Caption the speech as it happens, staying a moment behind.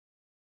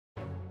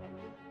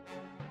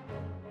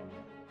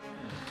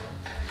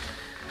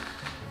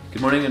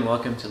Good morning and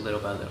welcome to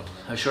Little by Little,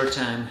 a short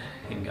time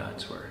in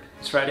God's Word.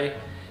 It's Friday,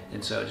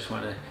 and so I just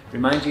want to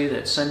remind you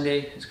that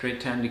Sunday is a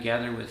great time to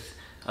gather with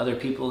other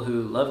people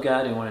who love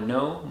God and want to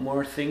know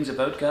more things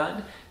about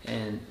God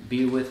and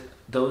be with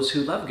those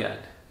who love God.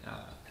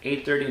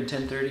 8:30 and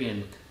 10:30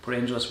 in Port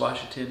Angeles,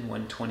 Washington,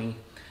 120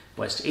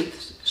 West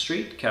 8th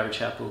Street, Calvary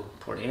Chapel,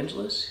 Port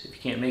Angeles. If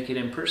you can't make it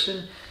in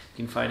person, you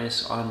can find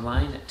us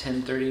online at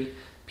 10:30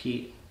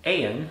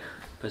 p.m.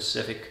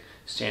 Pacific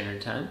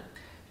Standard Time.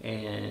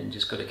 And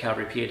just go to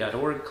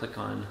calvarypa.org, click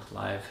on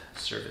live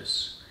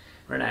service.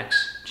 We're in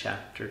Acts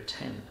chapter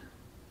 10.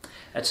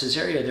 At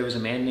Caesarea there was a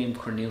man named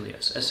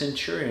Cornelius, a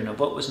centurion of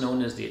what was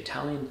known as the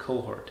Italian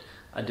cohort,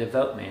 a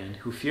devout man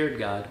who feared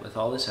God with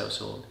all his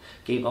household,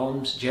 gave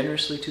alms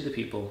generously to the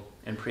people,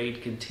 and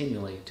prayed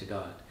continually to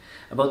God.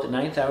 About the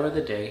 9th hour of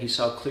the day he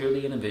saw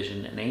clearly in a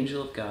vision an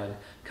angel of God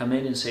come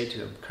in and say to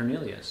him,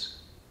 "Cornelius."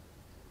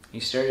 He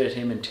stared at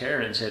him in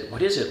terror and said,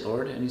 "What is it,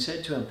 Lord?" And he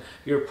said to him,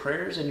 "Your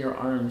prayers and your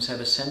alms have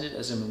ascended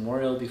as a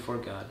memorial before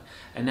God.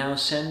 And now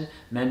send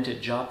men to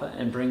Joppa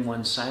and bring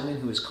one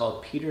Simon who is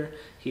called Peter.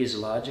 He is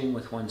lodging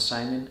with one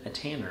Simon, a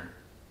tanner,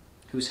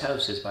 whose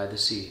house is by the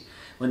sea."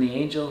 When the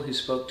angel who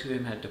spoke to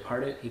him had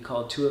departed, he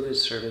called 2 of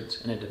his servants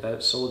and a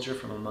devout soldier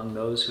from among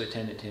those who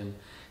attended him.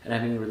 And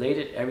having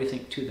related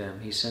everything to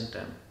them, he sent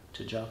them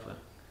to Joppa.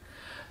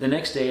 The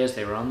next day, as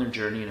they were on their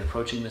journey and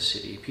approaching the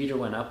city, Peter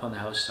went up on the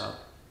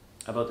housetop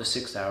about the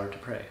 6th hour to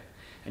pray.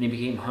 And he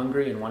became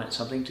hungry and wanted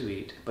something to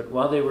eat. But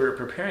while they were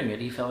preparing it,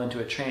 he fell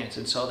into a trance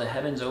and saw the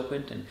heavens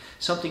opened and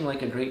something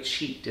like a great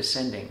sheet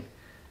descending,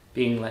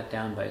 being let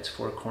down by its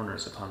 4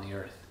 corners upon the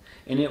earth.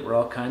 In it were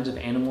all kinds of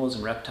animals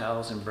and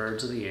reptiles and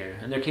birds of the air.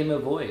 And there came a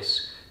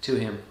voice to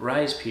him,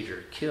 "Rise,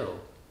 Peter, kill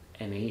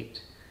and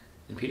eat."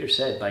 And Peter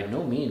said, "By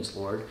no means,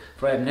 Lord,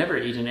 for I have never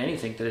eaten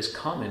anything that is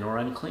common or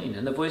unclean."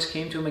 And the voice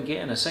came to him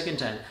again a second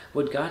time,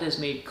 "What God has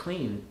made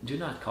clean, do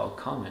not call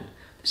common."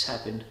 This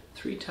happened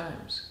 3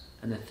 times,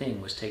 and the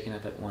thing was taken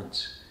up at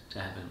once to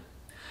heaven.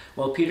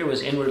 While Peter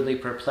was inwardly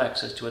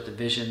perplexed as to what the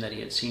vision that he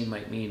had seen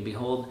might mean,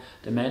 behold,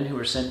 the men who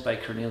were sent by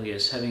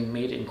Cornelius, having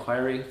made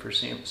inquiry for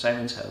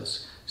Simon's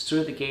house, stood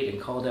at the gate and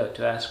called out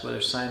to ask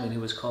whether Simon, who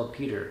was called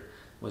Peter,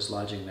 was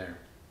lodging there.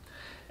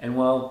 And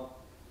while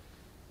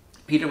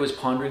Peter was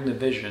pondering the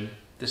vision,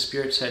 the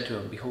Spirit said to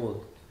him,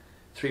 "Behold,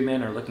 3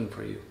 men are looking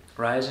for you.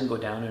 Rise and go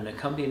down and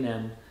accompany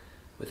them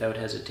without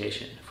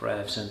hesitation, for I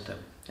have sent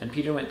them." And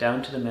Peter went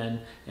down to the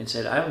men and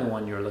said, "I am the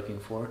one you are looking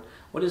for.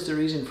 What is the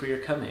reason for your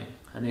coming?"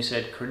 And they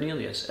said,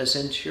 "Cornelius, a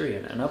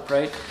centurion, an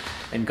upright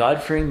and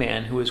God-fearing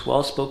man who is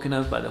well spoken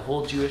of by the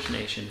whole Jewish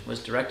nation,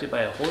 was directed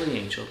by a holy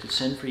angel to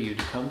send for you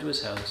to come to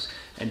his house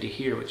and to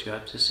hear what you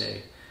have to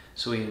say."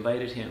 So he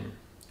invited him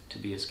to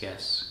be his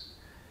guests.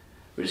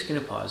 We're just going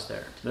to pause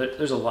there.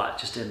 There's a lot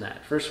just in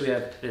that. First, we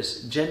have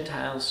this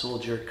Gentile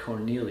soldier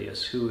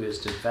Cornelius, who is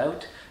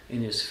devout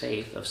in his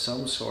faith of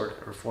some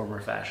sort or form or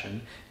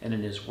fashion, and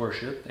in his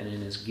worship and in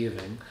his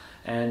giving.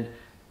 And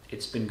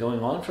it's been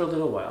going on for a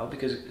little while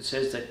because it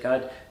says that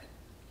God,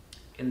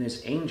 in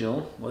this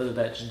angel, whether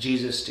that's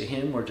Jesus to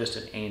him or just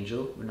an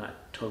angel, we're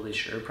not totally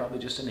sure, probably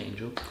just an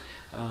angel,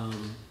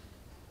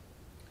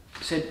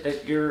 said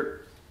that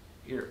your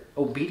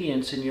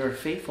obedience and your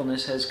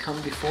faithfulness has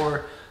come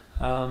before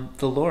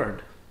the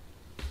Lord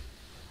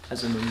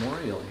as a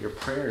memorial, your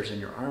prayers and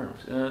your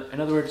alms.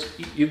 In other words,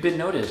 you've been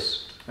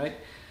noticed, right?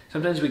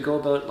 Sometimes we go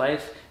about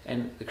life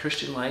and the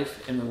Christian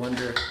life and we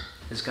wonder,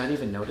 does God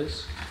even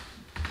notice?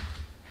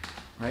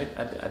 Right?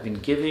 I've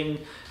been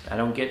giving, I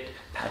don't get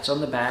pats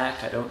on the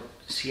back, I don't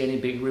see any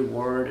big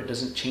reward, it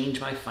doesn't change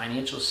my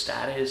financial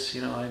status,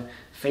 I'm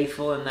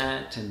faithful in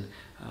that, and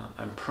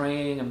I'm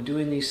praying, I'm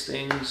doing these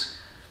things.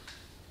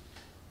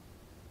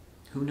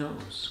 Who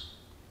knows?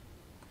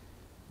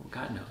 Well,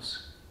 God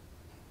knows.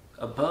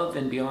 Above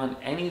and beyond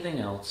anything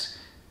else,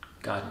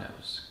 God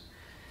knows.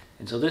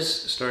 And so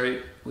this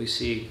story we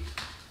see,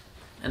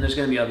 and there's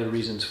going to be other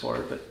reasons for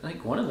it, but I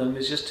think one of them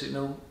is just to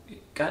know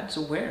God's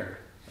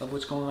aware of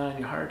what's going on in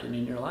your heart and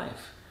in your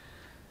life.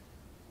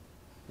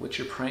 What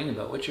you're praying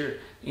about, what you're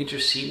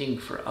interceding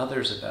for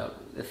others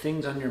about, the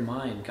things on your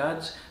mind.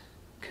 God's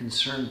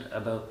concerned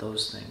about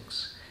those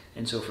things.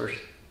 And so for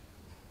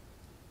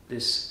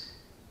this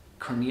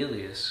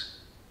Cornelius,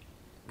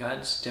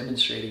 God's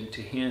demonstrating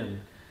to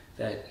him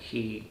that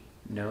he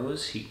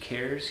knows, he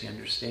cares, he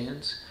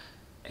understands,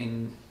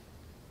 and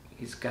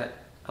he's got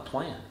a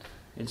plan.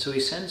 And so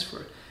he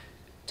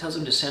tells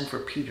him to send for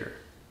Peter.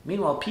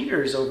 Meanwhile,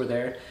 Peter is over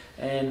there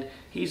and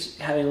he's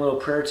having a little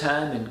prayer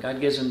time, and God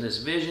gives him this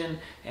vision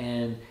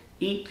and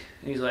eat.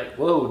 And he's like,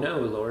 "Whoa, no,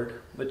 Lord."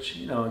 Which,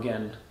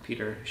 again,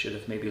 Peter should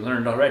have maybe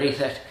learned already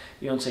that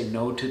you don't say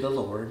no to the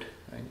Lord,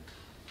 right?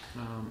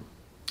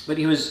 But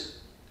he was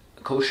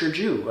a kosher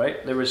Jew,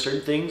 right? There were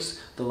certain things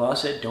the law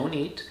said don't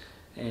eat,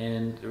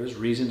 and there was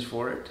reasons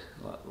for it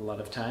a lot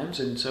of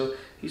times. And so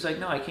he's like,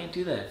 "No, I can't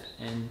do that."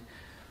 And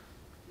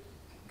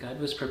God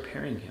was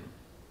preparing him.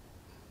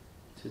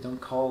 So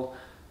don't call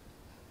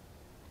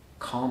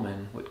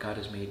common what God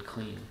has made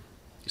clean.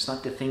 It's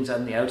not the things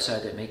on the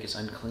outside that make us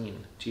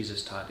unclean,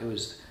 Jesus taught. It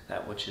was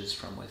that which is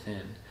from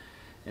within.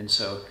 And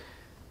so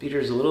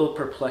Peter's a little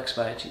perplexed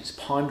by it. He's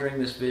pondering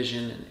this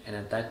vision, and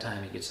at that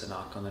time he gets a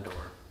knock on the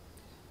door.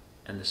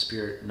 And the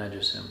Spirit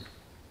nudges him.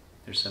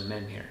 There's some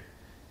men here.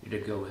 You're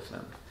to go with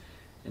them.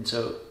 And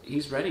so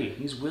he's ready.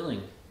 He's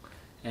willing.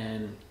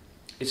 And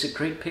it's a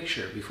great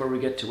picture. Before we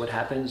get to what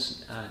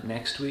happens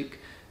next week,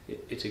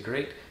 it's a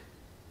great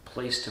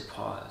place to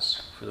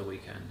pause for the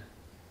weekend.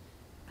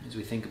 As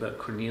we think about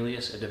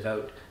Cornelius, a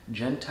devout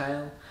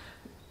Gentile,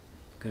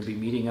 going to be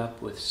meeting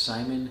up with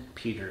Simon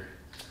Peter,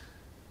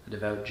 a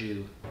devout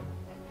Jew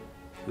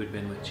who had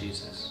been with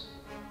Jesus.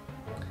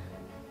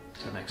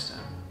 Until next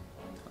time,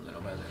 on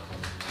Little by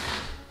Little.